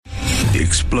The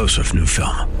explosive new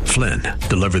film, Flynn,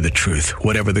 deliver the truth,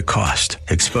 whatever the cost,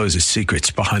 exposes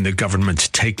secrets behind the government's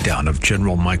takedown of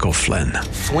General Michael Flynn.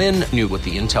 Flynn knew what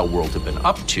the intel world had been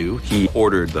up to. He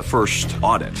ordered the first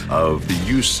audit of the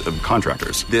use of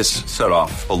contractors. This set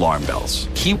off alarm bells.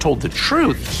 He told the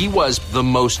truth. He was the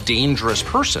most dangerous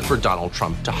person for Donald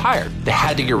Trump to hire. They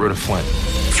had to get rid of Flynn.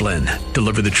 Flynn,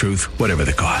 deliver the truth, whatever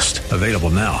the cost. Available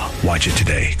now. Watch it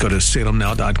today. Go to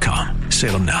salemnow.com.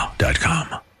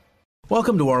 salemnow.com.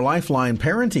 Welcome to our Lifeline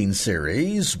Parenting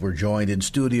Series. We're joined in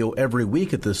studio every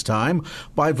week at this time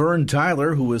by Vern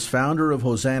Tyler, who is founder of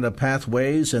Hosanna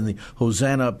Pathways and the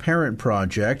Hosanna Parent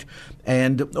Project.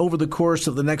 And over the course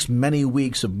of the next many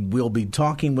weeks, we'll be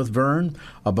talking with Vern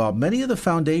about many of the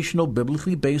foundational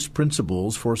biblically based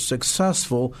principles for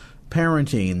successful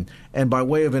parenting. And by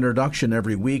way of introduction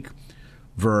every week,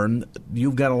 Vern,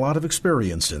 you've got a lot of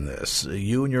experience in this.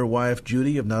 You and your wife,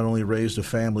 Judy, have not only raised a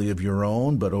family of your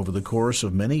own, but over the course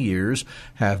of many years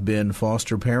have been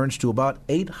foster parents to about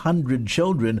 800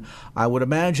 children. I would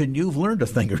imagine you've learned a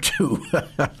thing or two.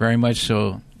 Very much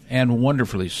so, and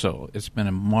wonderfully so. It's been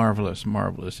a marvelous,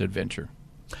 marvelous adventure.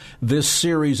 This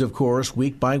series, of course,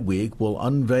 week by week, will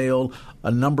unveil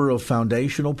a number of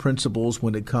foundational principles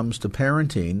when it comes to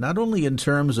parenting, not only in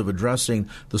terms of addressing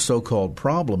the so-called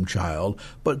problem child,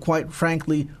 but quite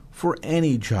frankly, for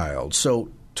any child. So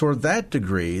toward that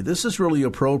degree, this is really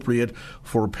appropriate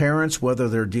for parents, whether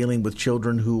they're dealing with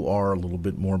children who are a little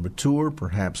bit more mature,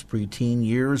 perhaps preteen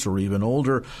years or even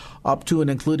older, up to and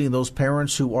including those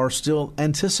parents who are still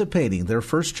anticipating their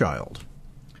first child.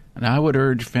 And I would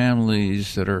urge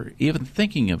families that are even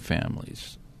thinking of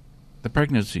families, the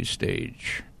pregnancy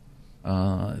stage,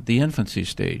 the infancy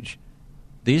stage,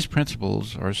 these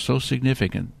principles are so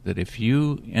significant that if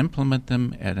you implement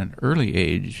them at an early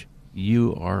age,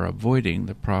 you are avoiding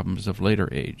the problems of later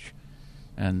age.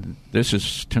 And this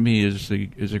is, to me, is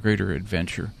a greater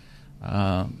adventure.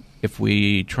 If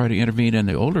we try to intervene in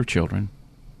the older children,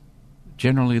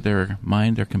 generally their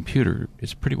mind, their computer,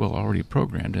 is pretty well already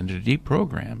programmed, and to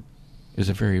deprogram is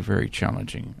a very, very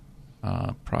challenging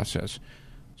process.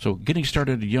 So getting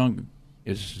started young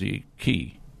is the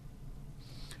key.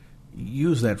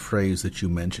 Use that phrase that you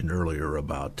mentioned earlier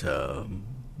about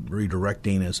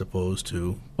redirecting as opposed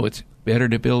to... Oh, it's better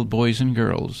to build boys and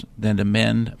girls than to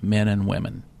mend men and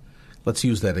women. Let's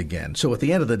use that again. So at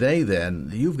the end of the day,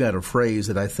 then, you've got a phrase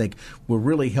that I think will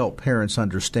really help parents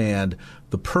understand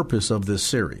the purpose of this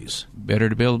series. Better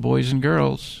to build boys and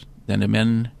girls than to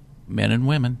mend men and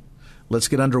women. Let's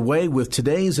get underway with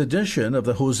today's edition of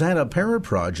the Hosanna Parent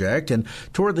Project. And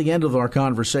toward the end of our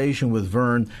conversation with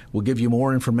Vern, we'll give you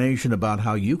more information about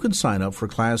how you can sign up for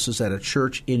classes at a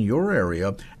church in your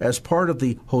area as part of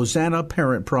the Hosanna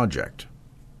Parent Project.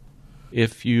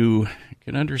 If you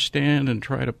can understand and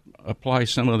try to apply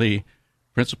some of the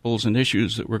principles and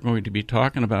issues that we're going to be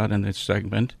talking about in this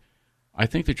segment, I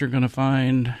think that you're going to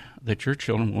find that your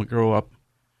children will grow up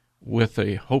with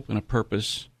a hope and a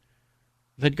purpose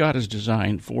that God has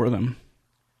designed for them.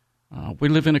 We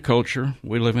live in a culture,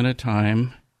 we live in a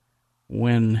time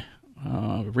when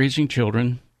raising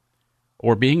children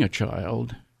or being a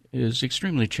child is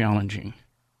extremely challenging.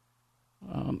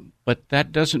 But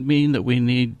that doesn't mean that we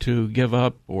need to give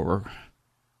up or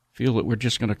feel that we're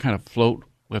just going to kind of float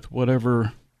with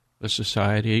whatever the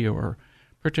society or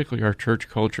particularly our church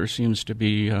culture seems to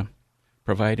be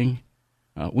providing.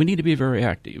 We need to be very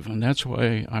active, and that's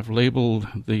why I've labeled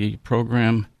the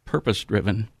program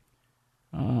purpose-driven.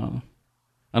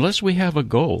 Unless we have a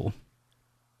goal,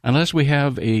 unless we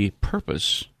have a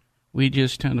purpose, we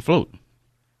just tend to float.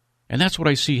 And that's what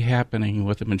I see happening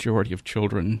with the majority of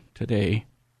children today.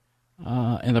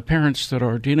 And the parents that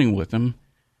are dealing with them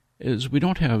is we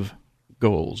don't have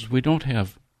goals. We don't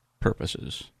have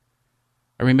purposes.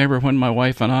 I remember when my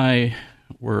wife and I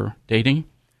were dating,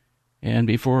 and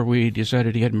before we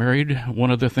decided to get married,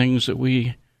 one of the things that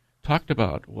we talked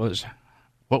about was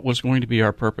what was going to be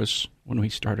our purpose when we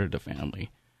started a family.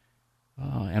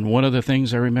 And one of the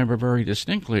things I remember very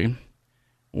distinctly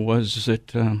was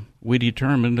that we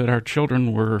determined that our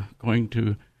children were going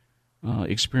to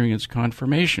experience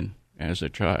confirmation as a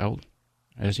child,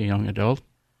 as a young adult.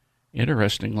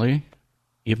 Interestingly,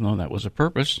 even though that was a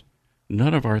purpose,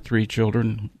 none of our 3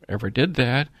 children ever did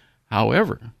that.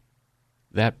 However,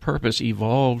 that purpose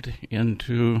evolved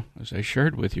into, as I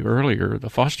shared with you earlier, the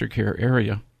foster care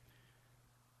area.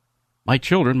 My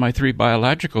children, my 3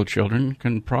 biological children,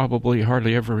 can probably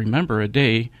hardly ever remember a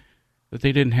day that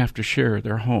they didn't have to share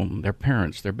their home, their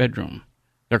parents, their bedroom,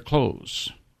 their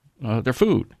clothes, their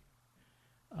food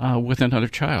with another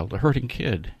child, a hurting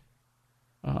kid.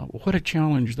 What a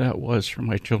challenge that was for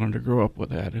my children to grow up with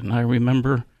that. And I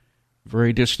remember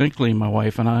very distinctly, my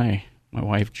wife and I, my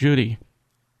wife Judy,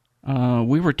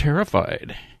 we were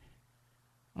terrified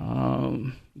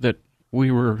that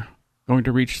we were going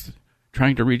to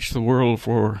trying to reach the world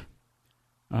for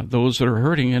those that are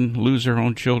hurting and lose their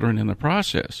own children in the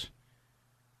process.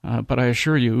 But I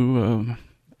assure you,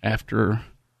 after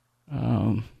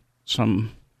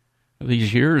some of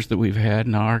these years that we've had,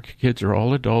 now our kids are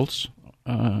all adults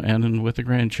and with the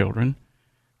grandchildren,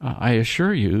 I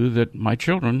assure you that my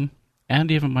children and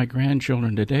even my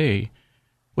grandchildren today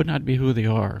would not be who they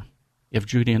are if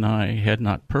Judy and I had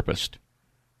not purposed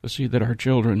to see that our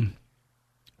children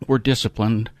were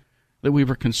disciplined, that we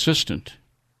were consistent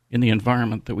in the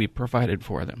environment that we provided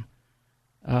for them,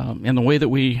 in the way that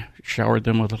we showered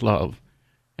them with love.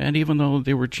 And even though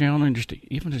they were challenged,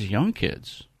 even as young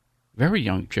kids, very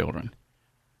young children,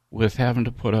 with having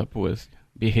to put up with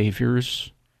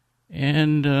behaviors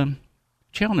and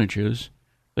challenges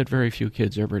that very few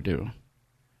kids ever do.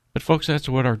 But folks, that's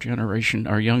what our generation,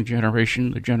 our young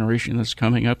generation, the generation that's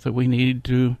coming up, that we need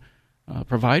to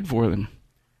provide for them.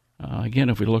 Again,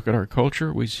 if we look at our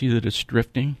culture, we see that it's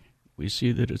drifting. We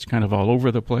see that it's kind of all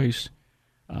over the place.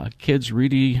 Kids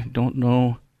really don't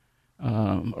know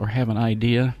or have an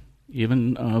idea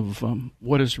even of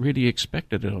what is really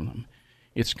expected of them.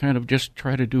 It's kind of just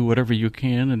try to do whatever you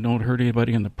can and don't hurt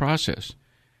anybody in the process.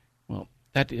 Well,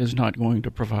 that is not going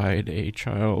to provide a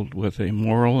child with a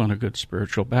moral and a good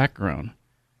spiritual background.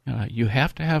 You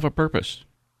have to have a purpose.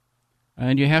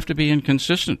 And you have to be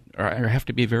inconsistent, or have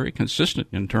to be very consistent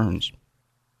in terms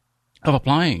of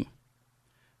applying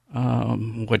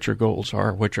what your goals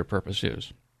are, what your purpose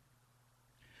is.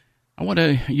 I want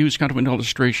to use kind of an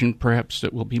illustration, perhaps,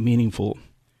 that will be meaningful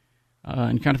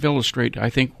and kind of illustrate, I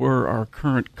think, where our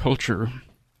current culture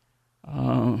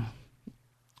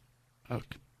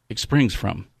springs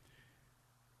from.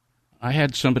 I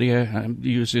had somebody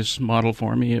use this model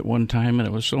for me at one time, and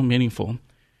it was so meaningful.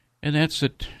 And that's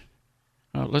that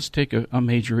let's take a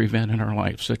major event in our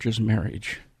life, such as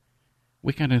marriage.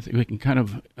 We can kind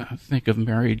of think of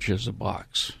marriage as a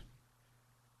box.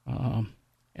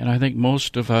 And I think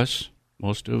most of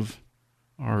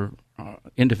our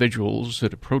individuals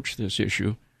that approach this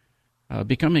issue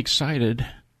become excited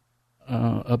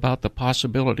about the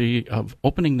possibility of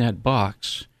opening that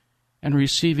box and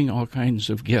receiving all kinds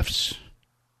of gifts,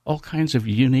 all kinds of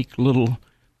unique little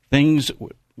things that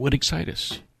would excite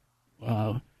us.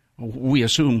 We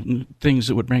assume things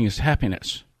that would bring us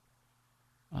happiness.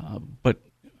 But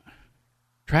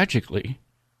tragically,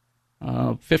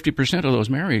 50% of those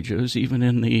marriages, even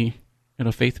in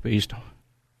a faith-based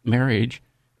marriage,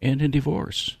 end in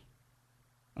divorce.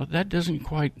 That doesn't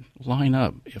quite line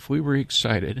up. If we were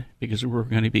excited because we were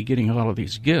going to be getting all of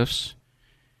these gifts,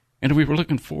 and if we were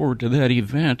looking forward to that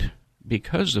event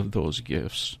because of those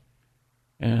gifts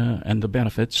and the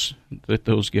benefits that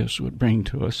those gifts would bring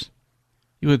to us,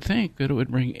 you would think that it would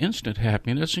bring instant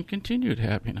happiness and continued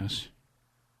happiness.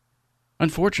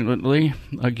 Unfortunately,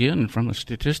 again, from a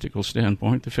statistical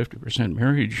standpoint, the 50%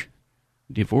 marriage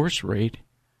divorce rate,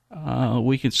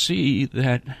 we can see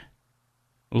that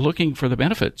looking for the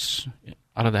benefits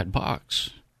out of that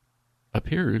box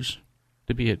appears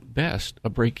to be at best a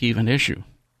break-even issue.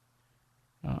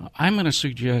 I'm going to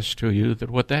suggest to you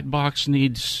that what that box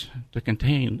needs to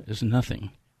contain is nothing.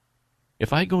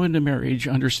 If I go into marriage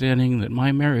understanding that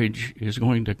my marriage is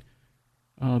going to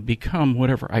become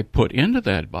whatever I put into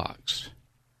that box,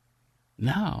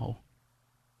 now,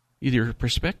 either your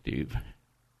perspective,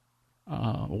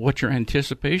 what your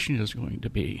anticipation is going to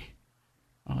be,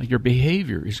 your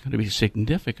behavior is going to be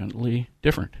significantly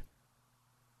different.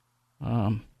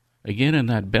 Again, in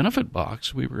that benefit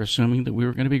box, we were assuming that we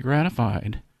were going to be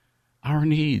gratified. Our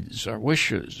needs, our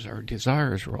wishes, our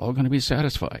desires were all going to be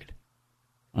satisfied.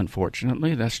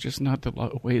 Unfortunately, that's just not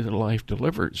the way that life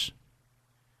delivers.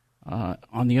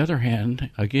 On the other hand,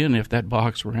 again, if that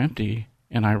box were empty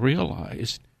and I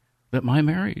realized that my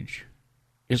marriage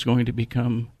is going to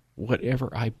become whatever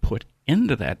I put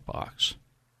into that box,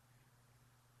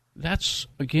 that's,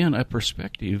 again, a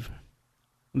perspective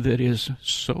that is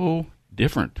so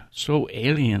different, so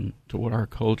alien to what our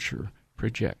culture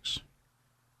projects.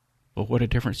 But what a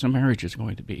difference a marriage is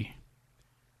going to be.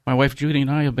 My wife Judy and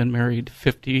I have been married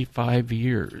 55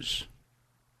 years.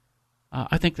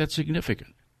 I think that's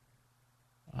significant.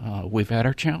 We've had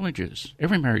our challenges.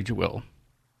 Every marriage will.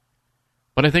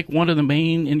 But I think one of the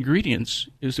main ingredients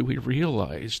is that we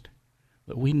realized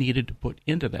that we needed to put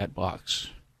into that box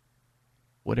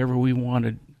whatever we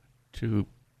wanted to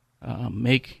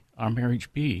make our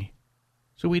marriage be.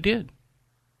 So we did.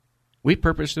 We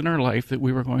purposed in our life that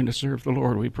we were going to serve the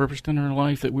Lord. We purposed in our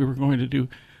life that we were going to do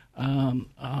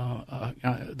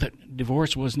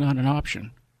divorce was not an option.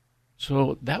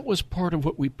 So that was part of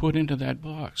what we put into that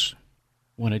box.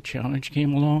 When a challenge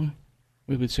came along,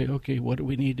 we would say, okay, what do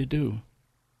we need to do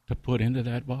to put into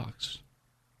that box?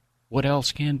 What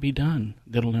else can be done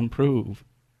that'll improve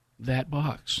that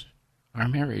box, our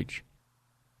marriage?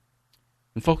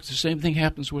 And folks, the same thing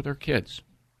happens with our kids.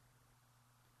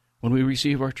 When we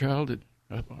receive our child,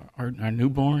 our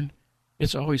newborn,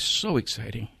 it's always so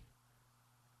exciting.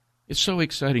 It's so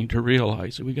exciting to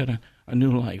realize that we got a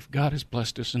new life. God has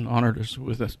blessed us and honored us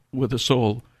with a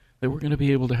soul that we're going to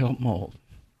be able to help mold.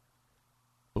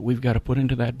 But we've got to put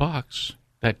into that box.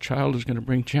 That child is going to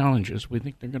bring challenges. We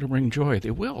think they're going to bring joy.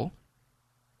 They will.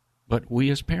 But we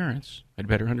as parents had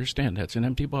better understand that's an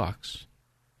empty box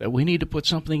that we need to put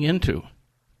something into,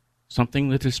 something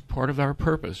that is part of our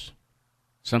purpose,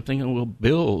 something that will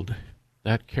build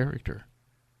that character,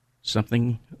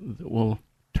 something that will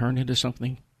turn into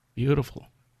something beautiful.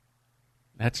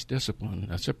 That's discipline.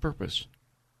 That's a purpose.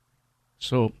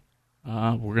 So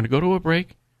we're going to go to a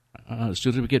break. As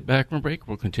soon as we get back from a break,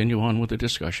 we'll continue on with the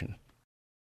discussion.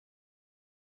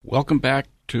 Welcome back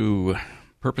to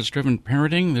Purpose-Driven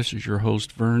Parenting. This is your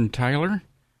host, Vern Tyler.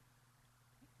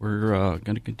 We're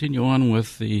going to continue on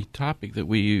with the topic that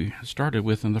we started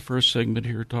with in the first segment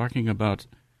here, talking about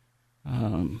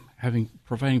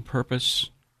providing purpose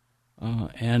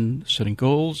and setting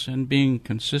goals and being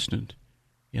consistent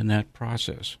in that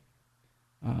process.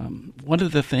 One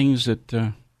of the things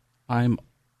that I'm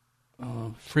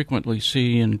frequently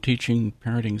see in teaching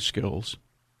parenting skills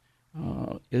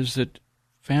is that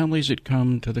families that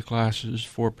come to the classes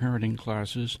for parenting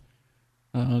classes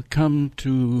come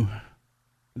to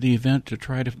the event to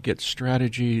try to get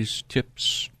strategies,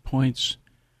 tips, points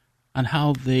on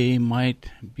how they might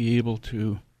be able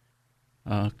to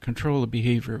control the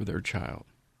behavior of their child.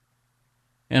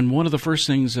 And one of the first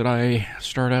things that I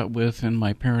start out with in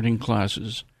my parenting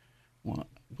classes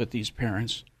with these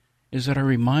parents is that I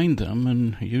remind them,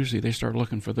 and usually they start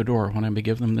looking for the door when I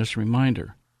give them this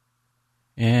reminder.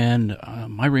 And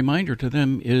my reminder to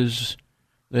them is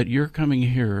that you're coming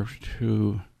here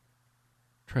to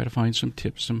try to find some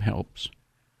tips, some helps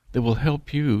that will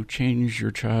help you change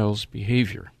your child's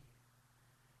behavior.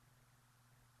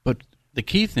 But the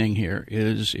key thing here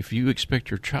is if you expect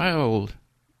your child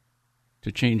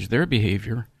to change their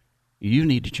behavior, you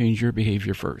need to change your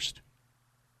behavior first.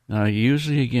 Now,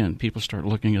 usually, again, people start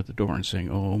looking at the door and saying,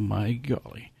 oh, my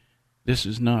golly, this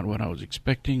is not what I was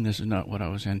expecting. This is not what I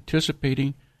was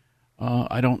anticipating.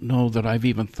 I don't know that I've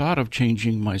even thought of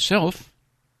changing myself.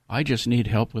 I just need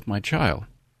help with my child.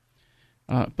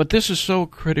 But this is so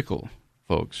critical,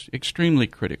 folks, extremely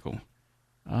critical.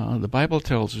 The Bible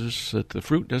tells us that the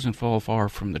fruit doesn't fall far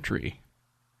from the tree.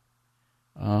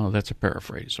 That's a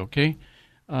paraphrase, okay?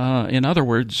 In other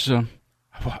words,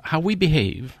 how we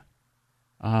behave,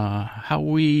 how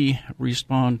we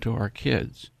respond to our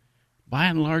kids, by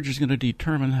and large, is going to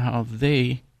determine how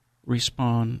they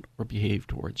respond or behave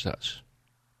towards us.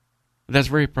 That's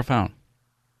very profound.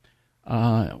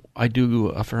 I do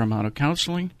a fair amount of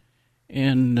counseling,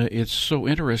 and it's so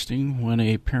interesting when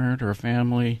a parent or a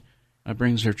family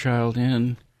brings their child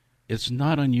in. It's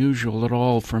not unusual at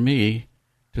all for me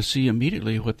to see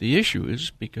immediately what the issue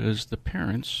is, because the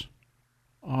parents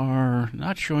are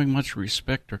not showing much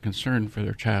respect or concern for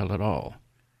their child at all.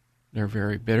 They're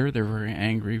very bitter, they're very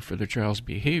angry for the child's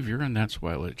behavior, and that's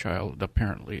why the child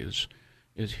apparently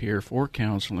is here for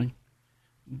counseling.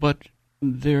 But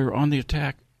they're on the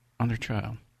attack on their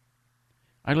child.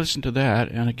 I listen to that,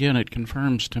 and again, it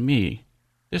confirms to me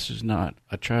this is not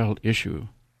a child issue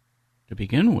to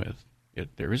begin with.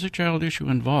 There is a child issue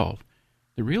involved.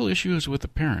 The real issue is with the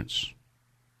parents.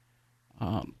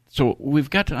 So we've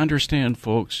got to understand,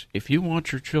 folks, if you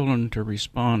want your children to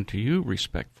respond to you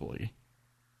respectfully,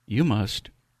 you must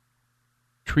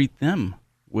treat them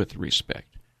with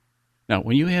respect. Now,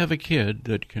 when you have a kid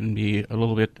that can be a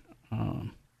little bit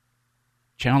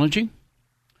challenging,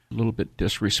 a little bit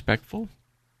disrespectful,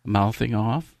 mouthing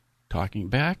off, talking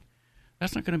back,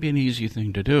 that's not going to be an easy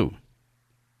thing to do.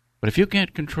 But if you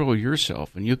can't control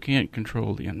yourself and you can't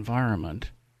control the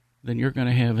environment, then you're going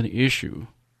to have an issue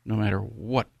no matter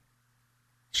what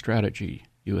strategy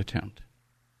you attempt.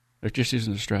 There just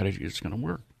isn't a strategy that's going to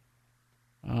work.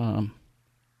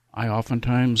 I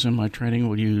oftentimes in my training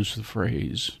will use the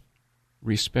phrase,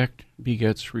 respect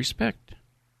begets respect.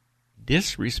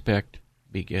 Disrespect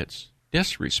begets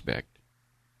disrespect.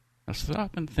 Now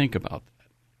stop and think about that.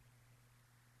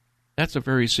 That's a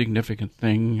very significant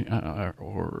thing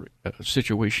or a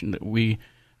situation that we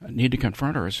need to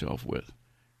confront ourselves with.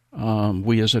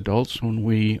 We as adults, when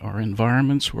we are in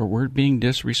environments where we're being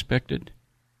disrespected,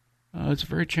 it's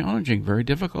very challenging, very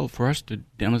difficult for us to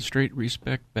demonstrate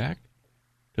respect back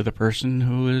to the person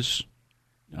who is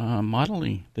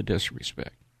modeling the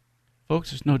disrespect.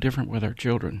 Folks, it's no different with our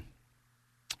children.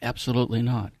 Absolutely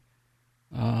not.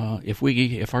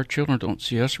 If our children don't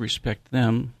see us respect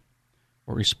them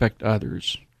or respect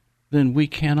others, then we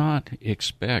cannot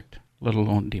expect, let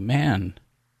alone demand,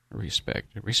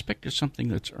 respect. Respect is something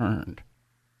that's earned.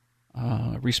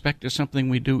 Respect is something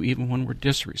we do even when we're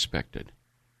disrespected.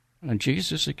 And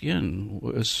Jesus, again,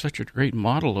 was such a great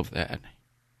model of that.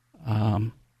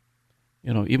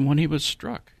 Even when he was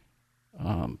struck,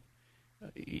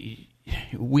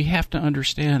 we have to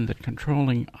understand that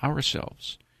controlling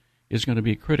ourselves is going to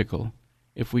be critical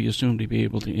if we assume to be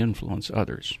able to influence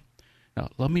others. Now,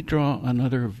 let me draw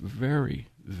another very,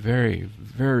 very,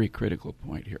 very critical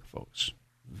point here, folks.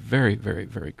 Very, very,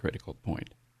 very critical point.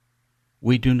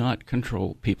 We do not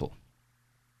control people.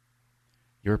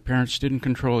 Your parents didn't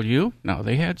control you. Now,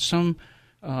 they had some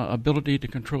ability to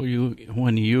control you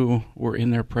when you were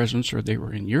in their presence or they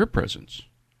were in your presence.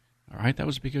 All right, that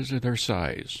was because of their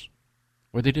size,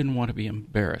 or they didn't want to be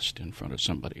embarrassed in front of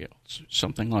somebody else,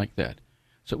 something like that.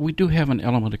 So we do have an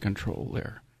element of control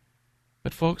there.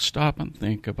 But folks, stop and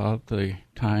think about the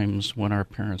times when our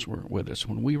parents weren't with us,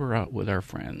 when we were out with our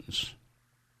friends.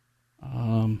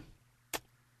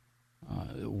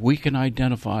 We can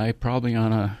identify, probably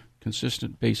on a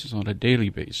consistent basis, on a daily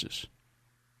basis,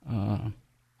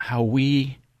 how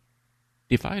we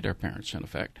defied our parents, in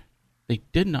effect. They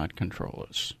did not control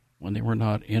us when they were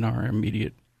not in our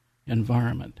immediate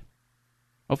environment.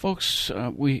 Well, folks,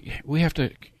 we have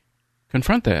to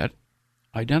confront that,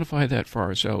 identify that for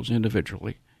ourselves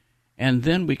individually, and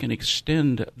then we can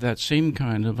extend that same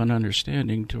kind of an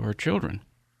understanding to our children.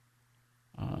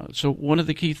 So one of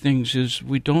the key things is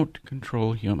we don't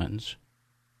control humans.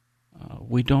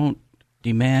 We don't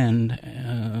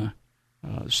demand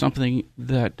something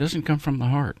that doesn't come from the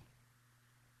heart.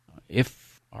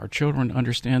 If our children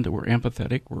understand that we're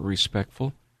empathetic, we're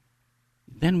respectful,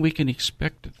 then we can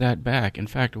expect that back. In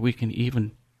fact, we can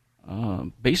even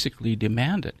basically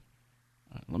demand it.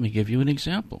 Let me give you an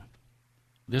example.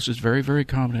 This is very, very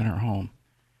common in our home.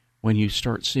 When you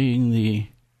start seeing the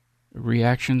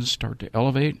reactions start to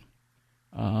elevate,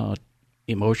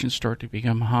 emotions start to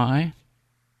become high,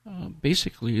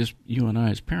 basically, as you and I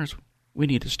as parents, we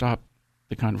need to stop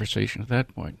the conversation at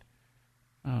that point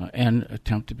and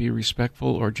attempt to be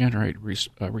respectful or generate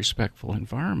a respectful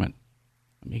environment.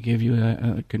 Let me give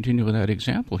you continue with that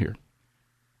example here.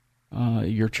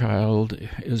 Your child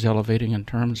is elevating in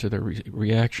terms of their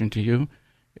reaction to you.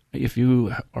 If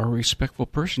you are a respectful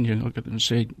person, you look at them and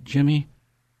say, Jimmy,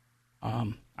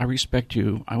 I respect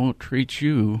you. I won't treat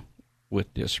you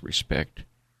with disrespect.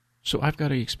 So I've got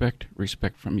to expect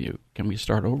respect from you. Can we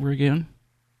start over again?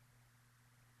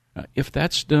 If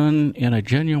that's done in a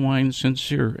genuine,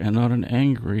 sincere, and not an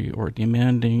angry or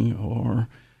demanding or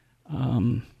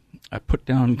a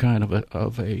put-down kind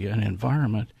of an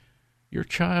environment, your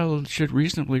child should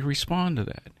reasonably respond to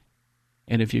that.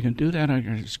 And if you can do that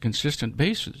on a consistent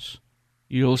basis,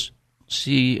 you'll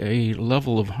see a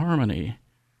level of harmony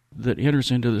that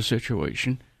enters into the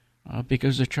situation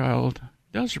because the child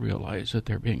does realize that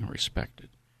they're being respected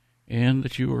and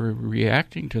that you are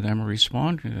reacting to them or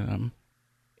responding to them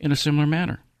in a similar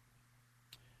manner.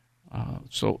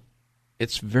 So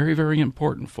it's very, very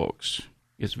important, folks.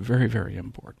 It's very, very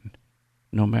important.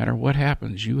 No matter what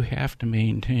happens, you have to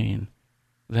maintain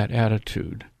that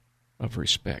attitude of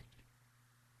respect.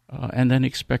 And then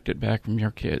expect it back from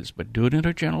your kids. But do it in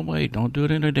a gentle way. Don't do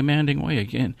it in a demanding way.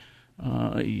 Again,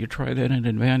 you try that in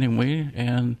a demanding way,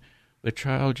 and the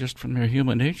child, just from their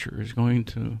human nature, is going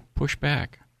to push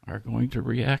back, are going to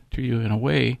react to you in a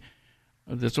way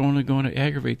that's only going to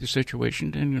aggravate the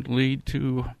situation and lead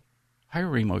to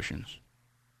higher emotions,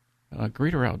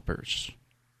 greater outbursts.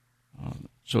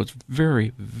 So it's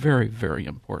very, very, very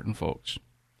important, folks.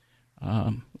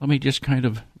 Let me just kind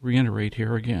of reiterate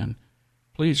here again.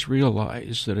 Please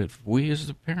realize that if we as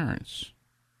the parents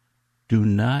do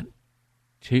not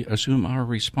assume our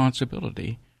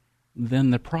responsibility, then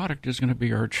the product is going to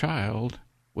be our child,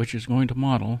 which is going to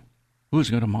model, who's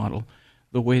going to model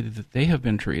the way that they have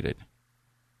been treated.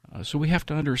 So we have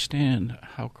to understand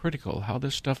how critical, how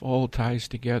this stuff all ties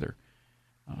together.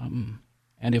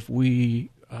 And if we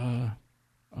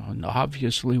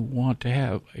obviously want to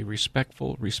have a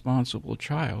respectful, responsible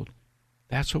child,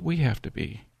 that's what we have to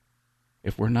be.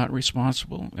 If we're not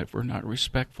responsible, if we're not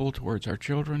respectful towards our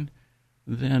children,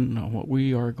 then what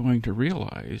we are going to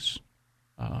realize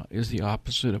is the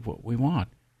opposite of what we want.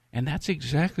 And that's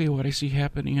exactly what I see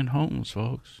happening in homes,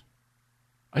 folks.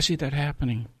 I see that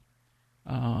happening.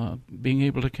 being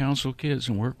able to counsel kids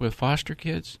and work with foster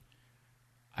kids,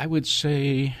 I would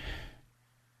say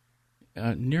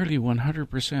nearly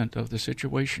 100% of the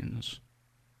situations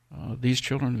these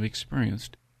children have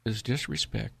experienced is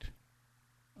disrespect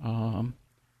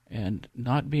and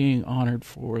not being honored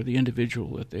for the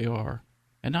individual that they are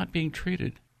and not being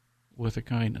treated with a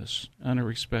kindness and a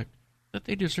respect that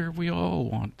they deserve. We all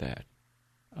want that.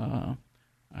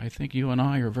 I think you and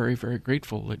I are very, very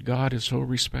grateful that God is so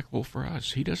respectful for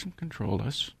us. He doesn't control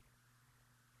us.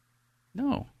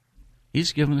 No.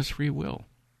 He's given us free will.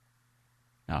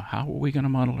 Now, how are we going to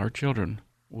model our children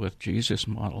with Jesus'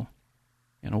 model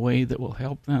in a way that will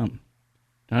help them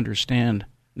to understand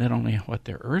not only what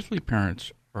their earthly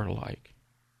parents are like,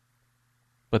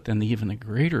 but then even the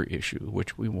greater issue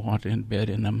which we want to embed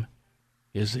in them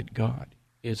is that God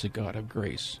is a God of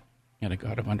grace and a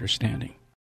God of understanding.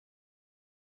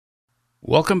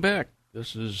 Welcome back.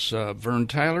 This is Vern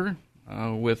Tyler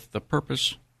with the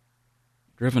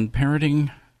Purpose-Driven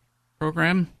Parenting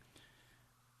Program.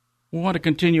 We want to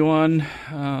continue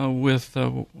on with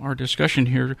our discussion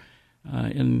here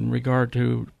in regard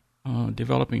to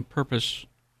developing purpose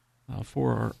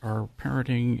for our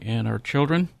parenting and our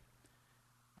children.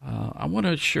 I want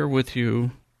to share with you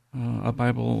a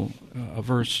Bible a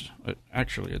verse.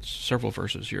 Actually, it's several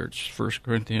verses here. It's 1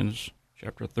 Corinthians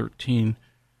chapter 13,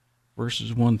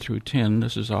 verses 1 through 10.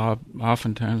 This is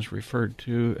oftentimes referred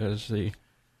to as the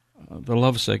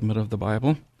love segment of the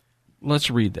Bible.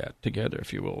 Let's read that together,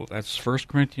 if you will. That's 1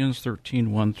 Corinthians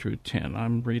 13, 1 through 10.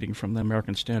 I'm reading from the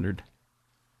American Standard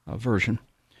Version.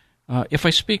 If I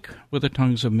speak with the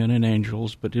tongues of men and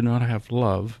angels, but do not have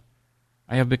love,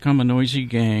 I have become a noisy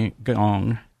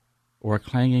gong or a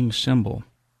clanging cymbal.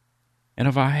 And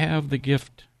if I have the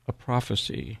gift of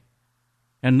prophecy,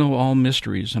 and know all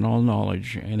mysteries and all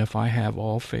knowledge, and if I have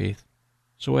all faith,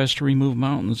 so as to remove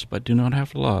mountains, but do not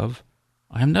have love,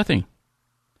 I am nothing.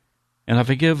 And if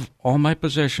I give all my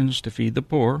possessions to feed the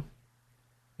poor,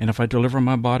 and if I deliver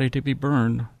my body to be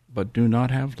burned, but do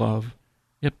not have love,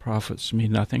 it profits me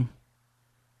nothing.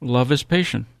 Love is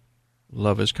patient.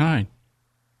 Love is kind.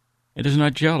 It is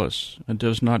not jealous, and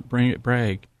does not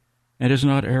brag, and is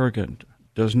not arrogant,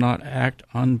 does not act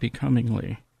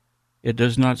unbecomingly. It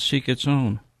does not seek its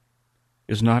own,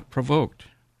 is not provoked,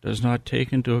 does not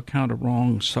take into account a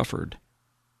wrong suffered,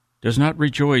 does not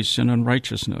rejoice in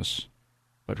unrighteousness,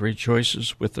 but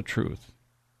rejoices with the truth,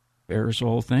 bears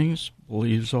all things,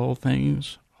 believes all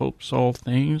things, hopes all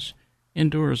things,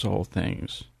 endures all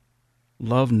things.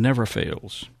 Love never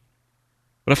fails.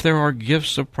 But if there are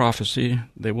gifts of prophecy,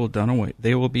 they will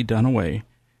be done away.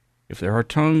 If there are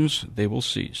tongues, they will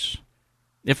cease.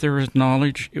 If there is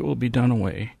knowledge, it will be done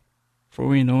away. For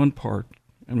we know in part,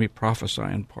 and we prophesy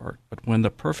in part. But when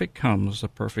the perfect comes, the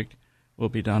perfect will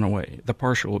be done away. The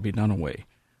partial will be done away.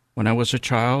 When I was a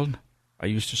child, I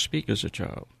used to speak as a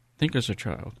child, think as a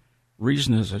child,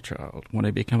 reason as a child. When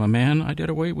I became a man, I did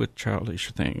away with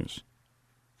childish things.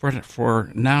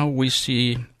 For now we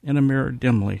see in a mirror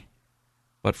dimly,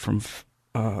 but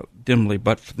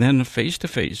then face to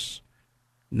face.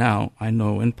 Now I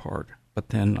know in part, but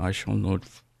then I shall know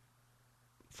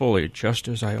fully, just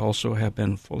as I also have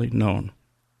been fully known.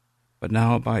 But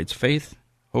now abides faith,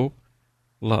 hope,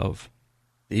 love,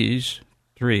 these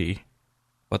three,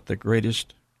 but the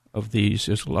greatest of these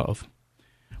is love.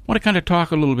 I want to kind of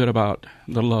talk a little bit about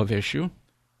the love issue.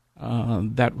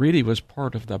 That really was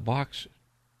part of the box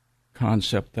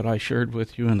concept that I shared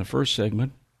with you in the first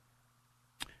segment.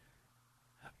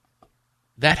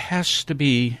 That has to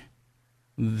be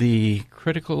the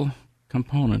critical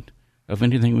component of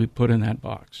anything we put in that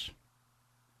box.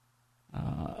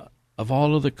 Of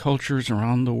all of the cultures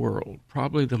around the world,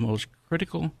 probably the most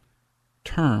critical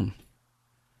term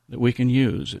that we can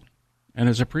use and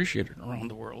is appreciated around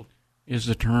the world is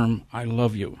the term, I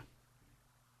love you.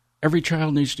 Every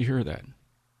child needs to hear that.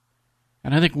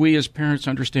 And I think we as parents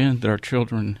understand that our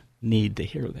children need to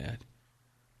hear that.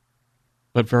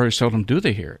 But very seldom do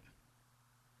they hear it,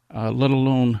 let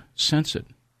alone sense it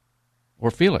or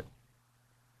feel it.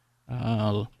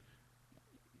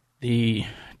 The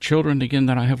children, again,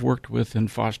 that I have worked with in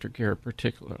foster care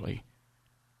particularly,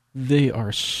 they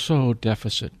are so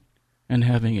deficit in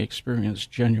having experienced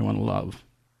genuine love.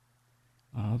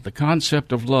 The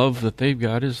concept of love that they've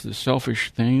got is the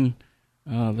selfish thing,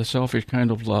 the selfish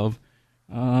kind of love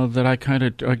that I kind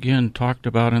of, again, talked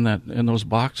about in those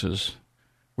boxes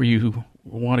where you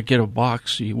want to get a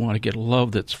box, you want to get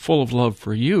love that's full of love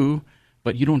for you,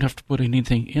 but you don't have to put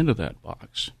anything into that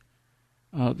box.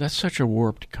 That's such a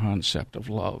warped concept of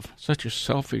love, such a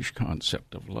selfish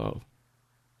concept of love.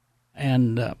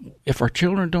 And if our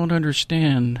children don't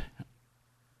understand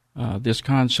this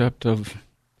concept of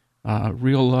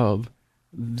real love,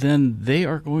 then they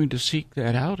are going to seek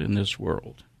that out in this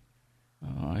world.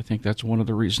 I think that's one of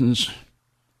the reasons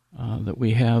that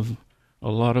we have a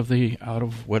lot of the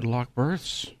out-of-wedlock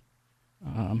births.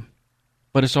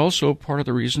 But it's also part of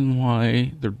the reason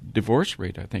why the divorce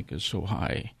rate, I think, is so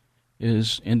high,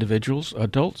 is individuals,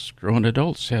 adults, grown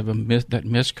adults, have that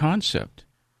misconcept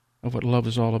of what love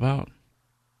is all about.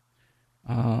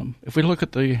 If we look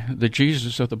at the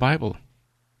Jesus of the Bible,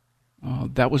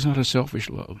 that was not a selfish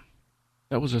love.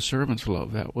 That was a servant's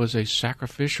love. That was a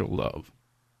sacrificial love.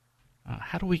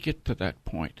 How do we get to that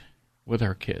point with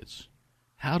our kids?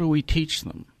 How do we teach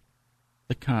them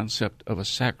the concept of a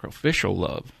sacrificial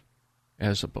love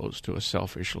as opposed to a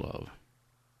selfish love?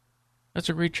 That's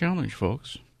a great challenge,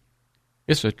 folks.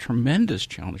 It's a tremendous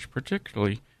challenge,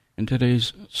 particularly in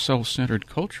today's self-centered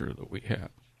culture that we have.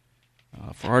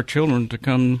 For our children to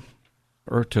come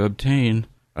or to obtain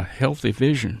a healthy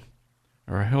vision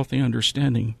or a healthy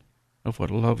understanding of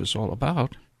what love is all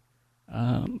about,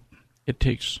 it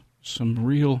takes some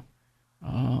real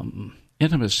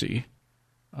intimacy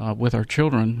with our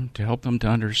children to help them to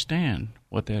understand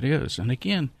what that is. And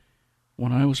again,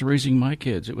 when I was raising my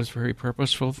kids, it was a very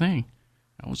purposeful thing.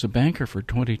 I was a banker for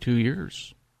 22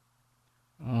 years.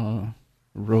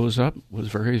 Rose up, was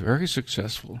very, very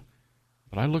successful.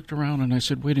 But I looked around and I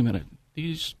said, wait a minute,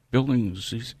 these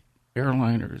buildings, these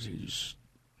airliners, these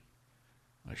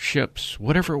ships,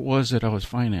 whatever it was that I was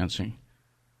financing,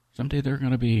 someday they're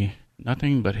going to be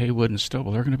nothing but haywood and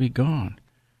stubble. They're going to be gone.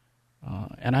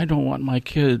 And I don't want my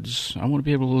kids, I want to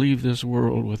be able to leave this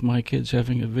world with my kids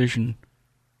having a vision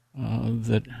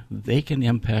that they can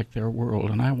impact their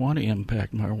world, and I want to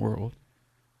impact my world.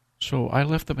 So I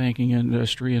left the banking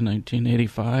industry in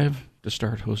 1985 to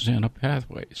start Hosanna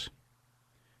Pathways.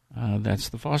 That's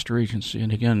the foster agency.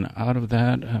 And again, out of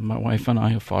that, my wife and I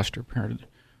have foster parented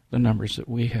the numbers that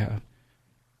we have.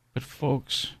 But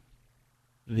folks,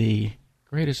 the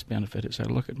greatest benefit is I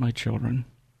look at my children,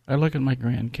 I look at my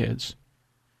grandkids,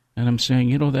 and I'm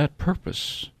saying, that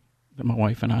purpose that my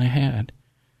wife and I had,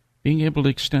 being able to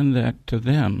extend that to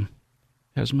them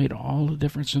has made all the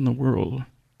difference in the world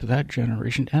to that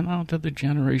generation and on to the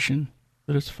generation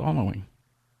that is following.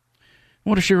 I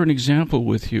want to share an example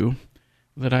with you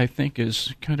that I think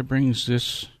kind of brings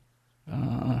this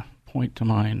point to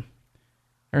mind.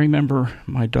 I remember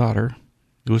my daughter,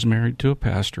 who was married to a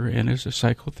pastor and is a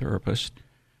psychotherapist,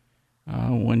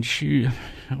 when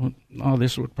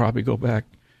this would probably go back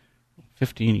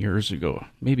 15 years ago,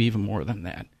 maybe even more than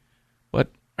that. But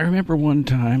I remember one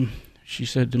time she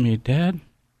said to me, Dad,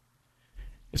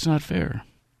 it's not fair.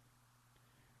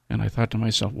 And I thought to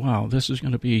myself, wow, this is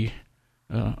going to be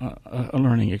a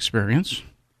learning experience.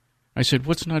 I said,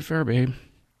 what's not fair, babe?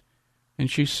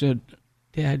 And she said,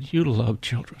 Dad, you love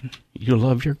children. You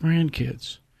love your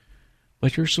grandkids.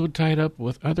 But you're so tied up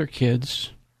with other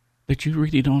kids that you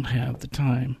really don't have the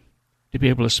time to be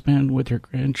able to spend with your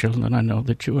grandchildren that I know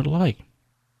that you would like.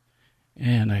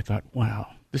 And I thought, wow,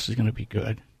 this is going to be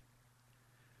good.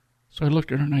 So I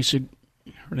looked at her and I said,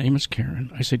 her name is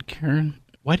Karen. I said, Karen,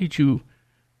 why did you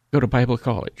go to Bible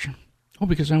college? Oh,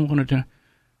 because I wanted to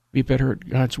be better at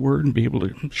God's Word and be able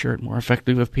to share it more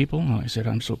effectively with people. And I said,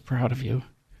 I'm so proud of you.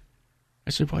 I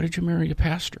said, why did you marry a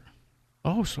pastor?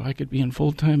 Oh, so I could be in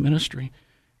full-time ministry,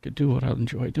 could do what I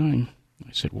enjoy doing.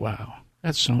 I said, wow,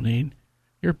 that's so neat.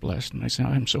 You're blessed. And I said,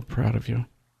 I'm so proud of you.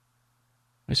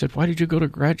 I said, why did you go to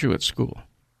graduate school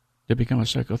to become a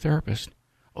psychotherapist?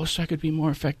 Oh, so I could be more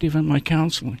effective in my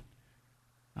counseling,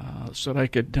 so that I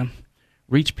could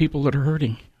reach people that are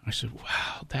hurting. I said,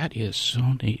 wow, that is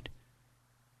so neat.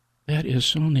 That is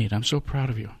so neat. I'm so proud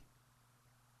of you.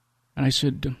 And I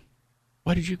said,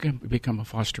 why did you become a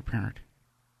foster parent?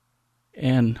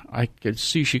 And I could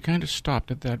see she kind of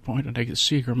stopped at that point, and I could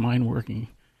see her mind working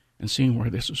and seeing where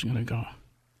this was going to go.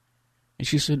 And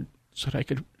she said, so that I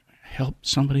could help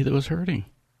somebody that was hurting.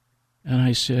 And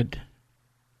I said,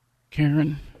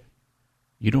 Karen,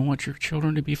 you don't want your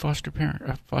children to be foster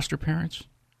parents?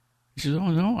 She said,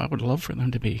 oh, no, I would love for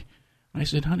them to be. I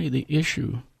said, honey, the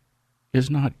issue is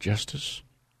not justice.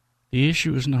 The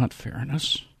issue is not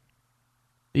fairness.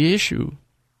 The issue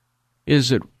is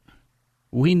that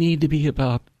we need to be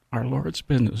about our Lord's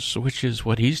business, which is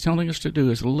what He's telling us to do,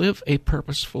 is live a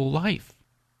purposeful life.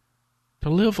 To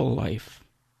live a life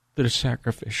that is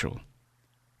sacrificial.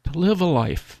 To live a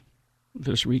life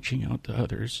that is reaching out to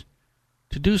others.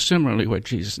 To do similarly what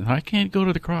Jesus did. I can't go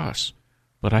to the cross,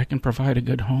 but I can provide a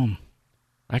good home.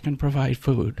 I can provide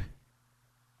food.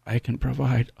 I can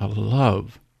provide a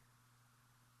love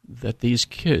that these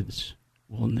kids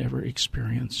will never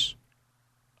experience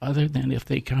other than if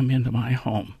they come into my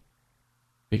home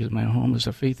because my home is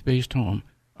a faith-based home.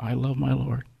 I love my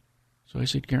Lord. So I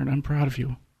said, Karen, I'm proud of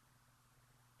you.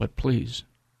 But please,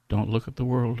 don't look at the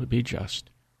world to be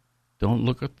just. Don't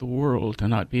look at the world to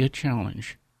not be a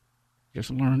challenge.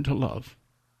 Just learn to love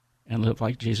and live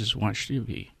like Jesus wants you to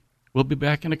be. We'll be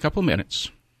back in a couple minutes.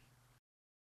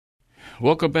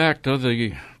 Welcome back to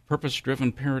the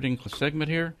Purpose-Driven Parenting segment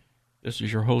here. This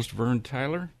is your host, Vern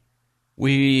Tyler.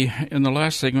 In the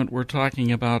last segment, we're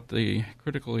talking about the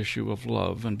critical issue of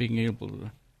love and being able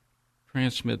to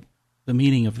transmit the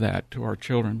meaning of that to our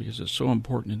children because it's so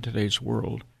important in today's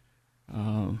world.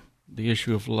 The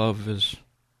issue of love has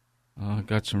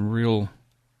got some real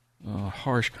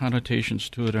harsh connotations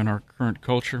to it in our current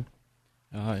culture.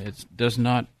 It does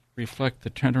not reflect the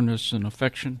tenderness and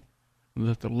affection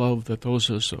that the love that those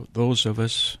of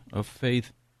us of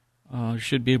faith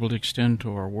should be able to extend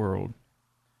to our world.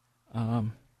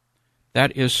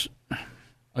 That is,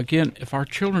 again, if our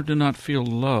children do not feel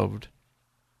loved,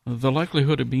 the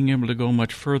likelihood of being able to go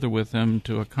much further with them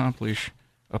to accomplish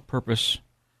a purpose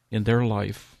in their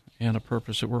life and a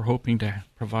purpose that we're hoping to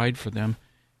provide for them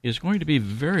is going to be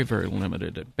very, very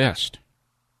limited at best.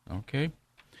 Okay?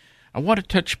 I want to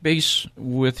touch base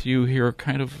with you here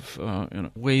kind of in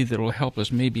a way that will help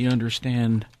us maybe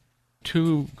understand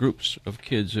two groups of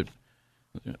kids that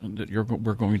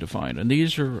we're going to find. And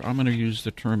these are, I'm going to use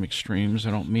the term extremes.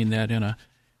 I don't mean that in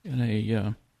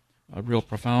a real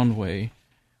profound way.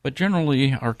 But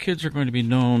generally, our kids are going to be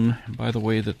known by the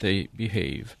way that they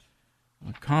behave.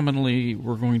 Commonly,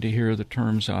 we're going to hear the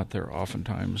terms out there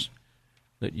oftentimes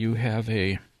that you have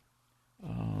an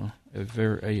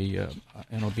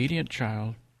obedient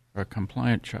child, or a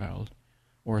compliant child,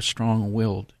 or a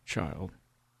strong-willed child.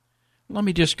 Let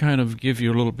me just kind of give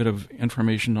you a little bit of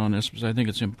information on this because I think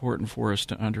it's important for us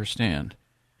to understand.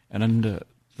 And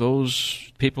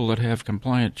those people that have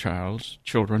compliant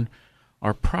children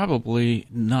are probably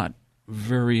not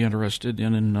very interested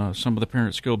in some of the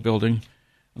parent skill building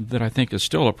that I think is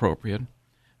still appropriate.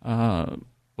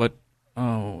 But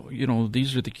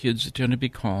these are the kids that tend to be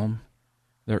calm.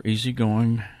 They're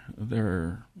easygoing.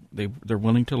 They're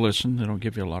willing to listen. They don't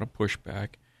give you a lot of pushback.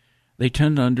 They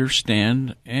tend to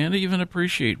understand and even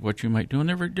appreciate what you might do, and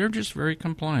they're just very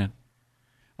compliant.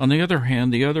 On the other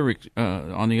hand,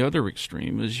 on the other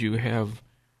extreme is you have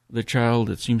the child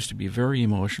that seems to be very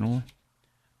emotional,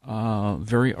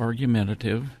 very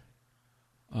argumentative,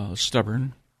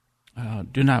 stubborn,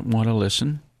 do not want to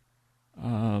listen,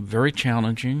 very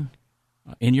challenging,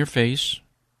 in your face.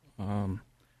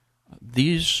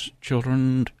 These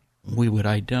children we would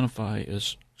identify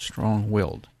as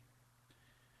strong-willed.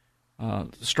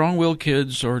 Strong-willed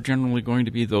kids are generally going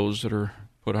to be those that are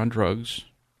put on drugs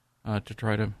to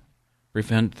try to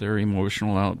prevent their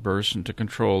emotional outbursts and to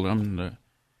control them.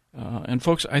 And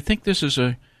folks, I think this is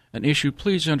an issue.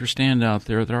 Please understand out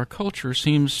there that our culture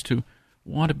seems to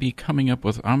want to be coming up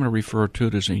with, I'm going to refer to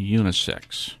it as a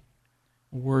unisex,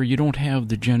 where you don't have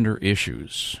the gender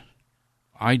issues.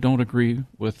 I don't agree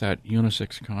with that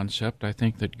unisex concept. I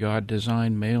think that God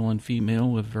designed male and female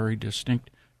with very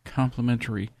distinct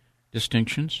complementary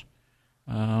distinctions.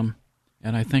 And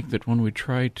I think that when we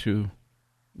try to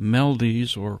meld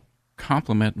these or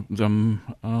complement them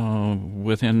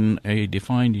within a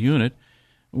defined unit,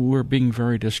 we're being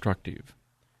very destructive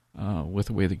with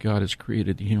the way that God has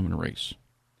created the human race.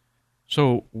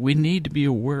 So we need to be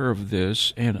aware of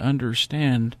this and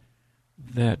understand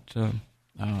that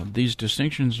these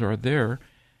distinctions are there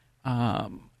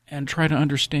and try to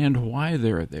understand why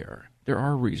they're there. There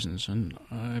are reasons, and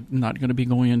I'm not going to be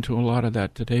going into a lot of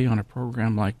that today on a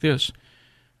program like this,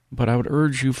 but I would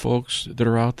urge you folks that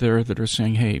are out there that are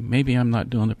saying, hey, maybe I'm not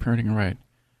doing the parenting right,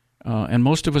 and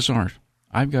most of us aren't.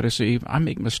 I've got to say, I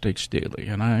make mistakes daily,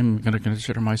 and I'm going to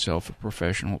consider myself a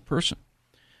professional person.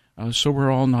 So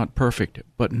we're all not perfect,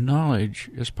 but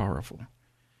knowledge is powerful.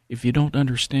 If you don't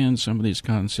understand some of these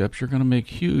concepts, you're going to make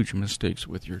huge mistakes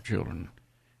with your children.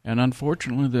 And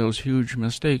unfortunately, those huge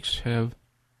mistakes have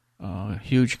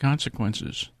huge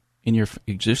consequences in your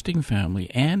existing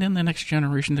family and in the next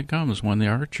generation that comes. When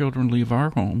our children leave our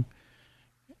home,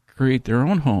 create their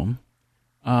own home,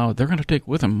 they're going to take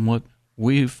with them what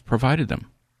we've provided them.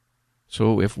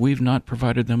 So if we've not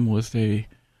provided them with an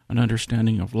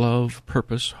understanding of love,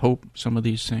 purpose, hope, some of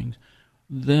these things,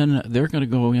 then they're going to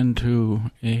go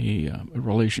into a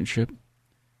relationship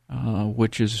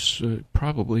which is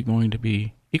probably going to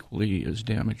be equally as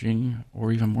damaging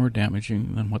or even more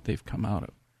damaging than what they've come out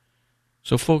of.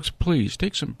 So, folks, please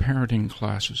take some parenting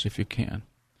classes if you can.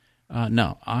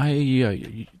 Now,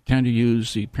 I tend to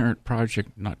use the Parent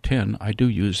Project, I do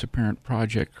use the Parent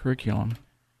Project curriculum.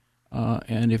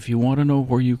 And if you want to know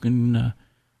where you can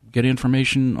get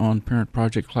information on Parent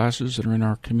Project classes that are in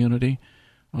our community,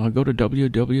 go to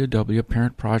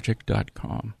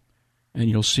www.parentproject.com, and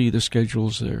you'll see the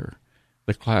schedules there.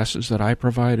 The classes that I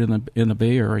provide in the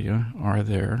Bay Area are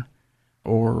there,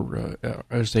 or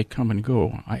as they come and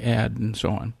go, I add and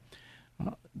so on.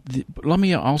 Let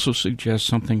me also suggest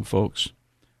something, folks.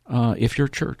 If your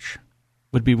church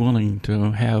would be willing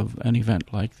to have an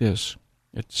event like this,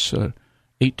 it's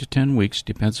 8 to 10 weeks,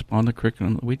 depends upon the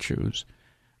curriculum that we choose.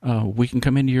 We can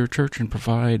come into your church and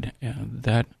provide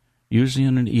that usually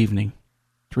in an evening,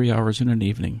 3 hours in an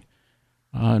evening.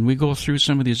 And we go through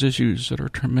some of these issues that are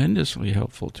tremendously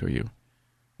helpful to you.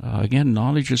 Again,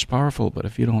 knowledge is powerful, but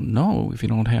if you don't know, if you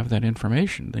don't have that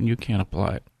information, then you can't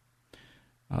apply it.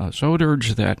 So I would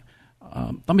urge that.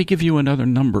 Let me give you another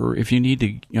number if you need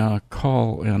to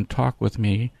call and talk with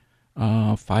me,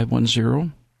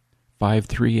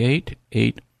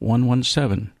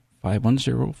 510-538-8117,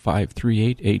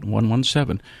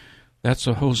 510-538-8117. That's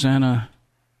a Hosanna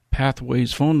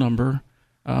Pathways phone number.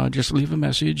 Just leave a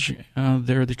message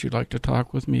there that you'd like to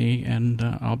talk with me, and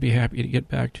I'll be happy to get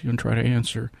back to you and try to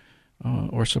answer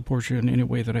or support you in any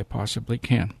way that I possibly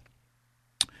can.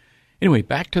 Anyway,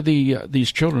 back to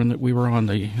these children that we were on,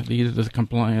 either the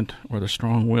compliant or the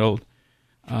strong-willed.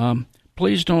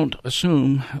 Please don't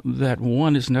assume that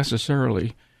one is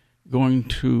necessarily going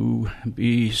to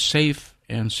be safe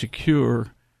and secure,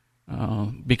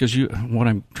 because what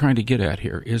I'm trying to get at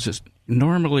here is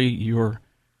normally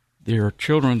their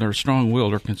children that are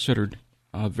strong-willed are considered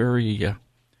very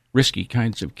risky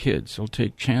kinds of kids. They'll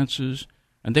take chances,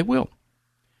 and they will.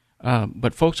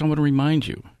 But folks, I want to remind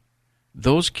you,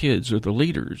 those kids are the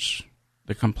leaders.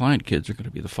 The compliant kids are going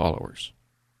to be the followers.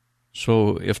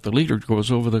 So if the leader goes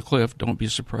over the cliff, don't be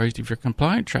surprised if your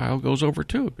compliant child goes over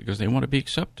too, because they want to be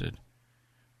accepted.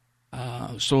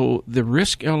 So the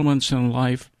risk elements in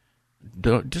life,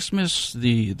 dismiss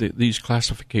these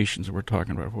classifications that we're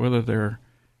talking about, whether they're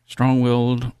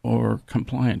strong-willed or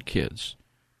compliant kids.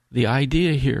 The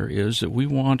idea here is that we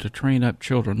want to train up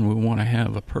children. We want to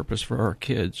have a purpose for our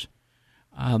kids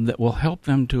that will help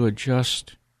them to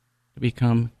adjust to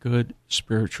become good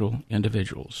spiritual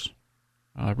individuals,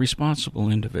 responsible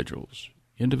individuals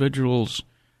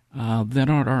that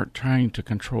aren't trying to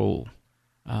control,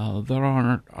 that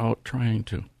aren't out trying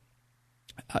to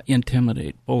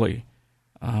intimidate, bully,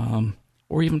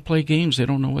 or even play games. They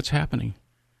don't know what's happening.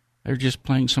 They're just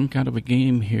playing some kind of a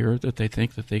game here that they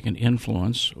think that they can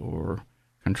influence or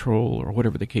control or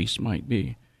whatever the case might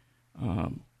be.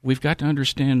 We've got to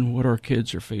understand what our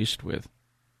kids are faced with.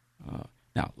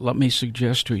 Now, let me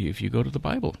suggest to you, if you go to the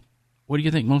Bible, what do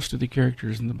you think most of the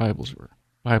characters in the Bible were?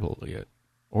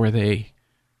 Or are they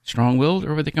strong-willed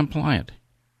or are they compliant?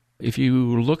 If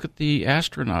you look at the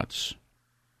astronauts,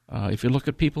 if you look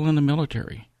at people in the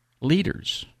military,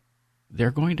 leaders,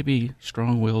 they're going to be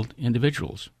strong-willed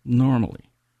individuals, normally.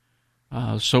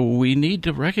 So we need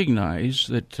to recognize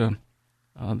that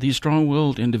these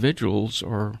strong-willed individuals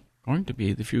are going to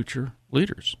be the future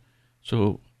leaders.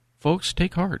 So, folks,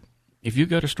 take heart. If you've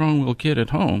got a strong-willed kid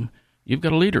at home, you've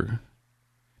got a leader.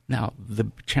 Now,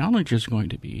 the challenge is going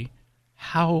to be,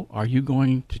 how are you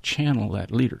going to channel that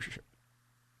leadership?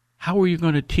 How are you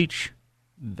going to teach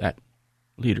that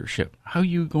leadership? How are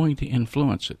you going to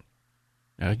influence it?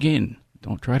 Now, again,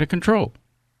 don't try to control.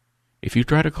 If you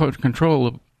try to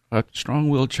control, a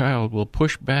strong-willed child will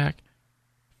push back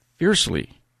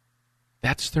fiercely.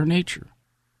 That's their nature.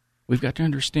 We've got to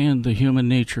understand the human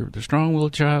nature of the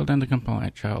strong-willed child and the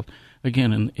compliant child.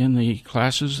 Again, in the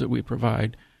classes that we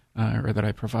provide, or that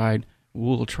I provide,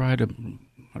 we'll try to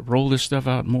roll this stuff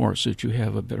out more so that you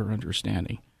have a better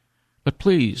understanding. But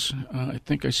please, I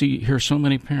think I hear so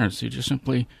many parents, they just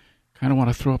simply kind of want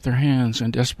to throw up their hands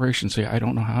in desperation and say, I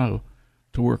don't know how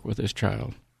to work with this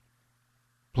child.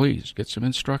 Please, get some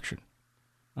instruction.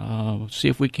 See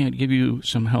if we can't give you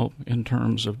some help in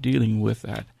terms of dealing with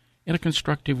that in a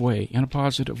constructive way, in a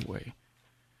positive way.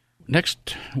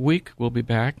 Next week, we'll be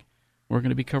back. We're going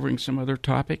to be covering some other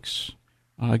topics.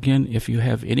 Again, if you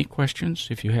have any questions,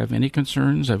 if you have any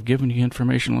concerns, I've given you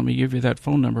information. Let me give you that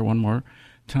phone number one more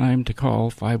time to call,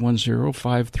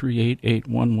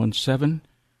 510-538-8117.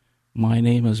 My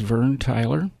name is Vern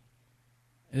Tyler.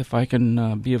 If I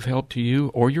can be of help to you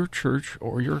or your church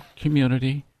or your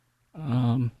community,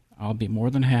 I'll be more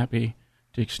than happy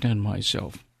to extend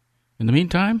myself. In the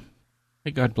meantime, may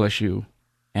God bless you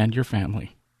and your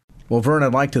family. Well, Vern,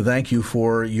 I'd like to thank you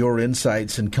for your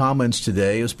insights and comments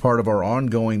today as part of our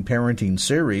ongoing parenting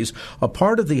series, a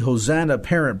part of the Hosanna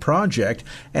Parent Project.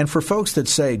 And for folks that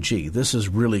say, gee, this is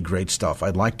really great stuff,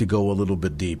 I'd like to go a little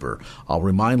bit deeper, I'll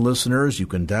remind listeners you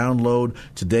can download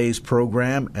today's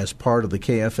program as part of the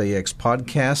KFAX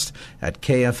podcast at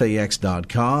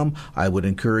KFAX.com. I would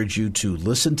encourage you to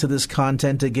listen to this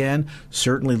content again,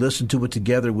 certainly listen to it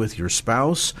together with your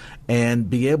spouse, and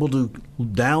be able to,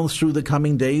 down through the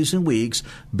coming days and weeks,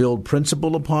 build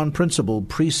principle upon principle,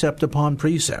 precept upon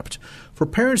precept. For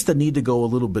parents that need to go a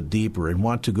little bit deeper and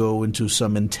want to go into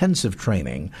some intensive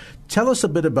training, tell us a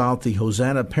bit about the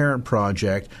Hosanna Parent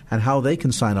Project and how they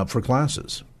can sign up for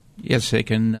classes. Yes, they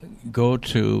can go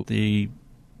to the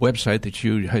website that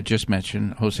you had just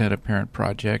mentioned,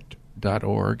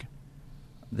 hosannaparentproject.org.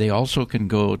 They also can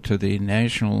go to the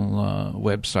national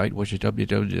website, which is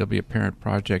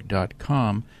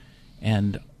www.parentproject.com,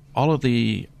 and all of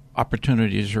the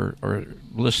opportunities are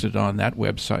listed on that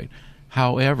website.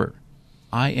 However,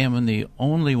 I am the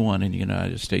only one in the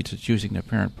United States that's using the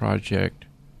Parent Project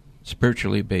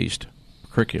spiritually based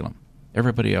curriculum.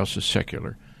 Everybody else is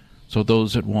secular. So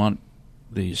those that want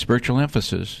the spiritual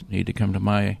emphasis need to come to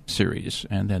my series,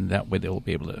 and then that way they'll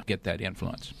be able to get that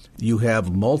influence. You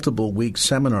have multiple week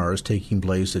seminars taking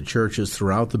place at churches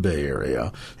throughout the Bay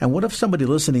Area. And what if somebody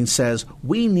listening says,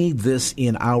 we need this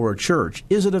in our church?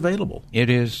 Is it available? It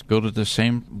is. Go to the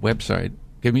same website.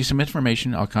 Give me some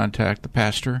information. I'll contact the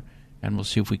pastor, and we'll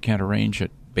see if we can't arrange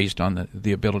it based on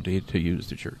the ability to use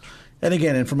the church. And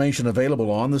again, information available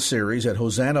on the series at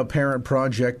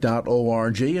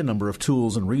hosannaparentproject.org. A number of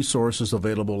tools and resources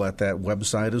available at that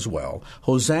website as well.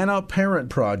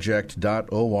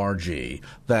 hosannaparentproject.org.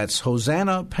 That's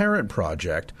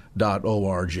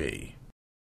hosannaparentproject.org.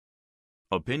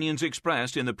 Opinions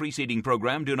expressed in the preceding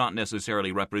program do not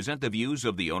necessarily represent the views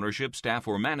of the ownership, staff,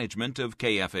 or management of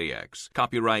KFAX.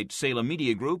 Copyright Salem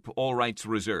Media Group, all rights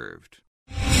reserved.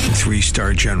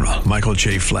 3-star General Michael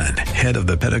J. Flynn, head of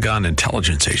the Pentagon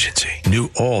Intelligence Agency, knew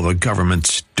all the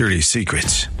government's dirty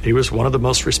secrets. He was one of the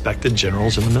most respected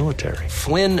generals in the military.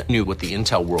 Flynn knew what the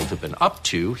intel world had been up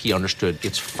to. He understood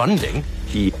its funding.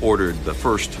 He ordered the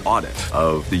first audit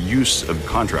of the use of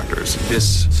contractors.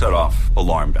 This set off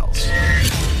alarm bells.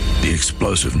 The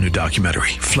explosive new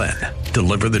documentary, Flynn,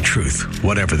 Deliver the Truth,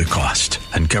 Whatever the Cost,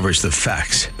 uncovers the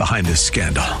facts behind this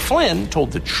scandal. Flynn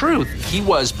told the truth. He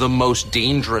was the most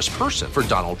dangerous person for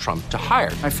Donald Trump to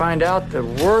hire. I find out the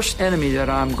worst enemy that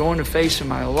I'm going to face in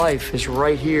my life is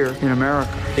right here in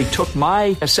America. They took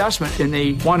my assessment and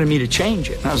they wanted me to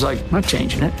change it. And I was like, I'm not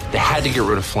changing it. They had to get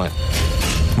rid of Flynn.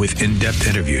 With in-depth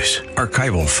interviews,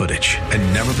 archival footage,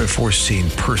 and never-before-seen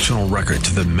personal records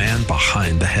of the man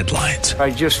behind the headlines.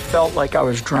 I just felt like I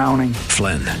was drowning.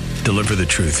 Flynn, Deliver the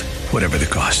Truth, Whatever the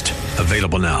Cost.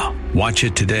 Available now. Watch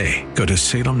it today. Go to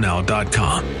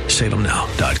salemnow.com.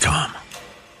 salemnow.com.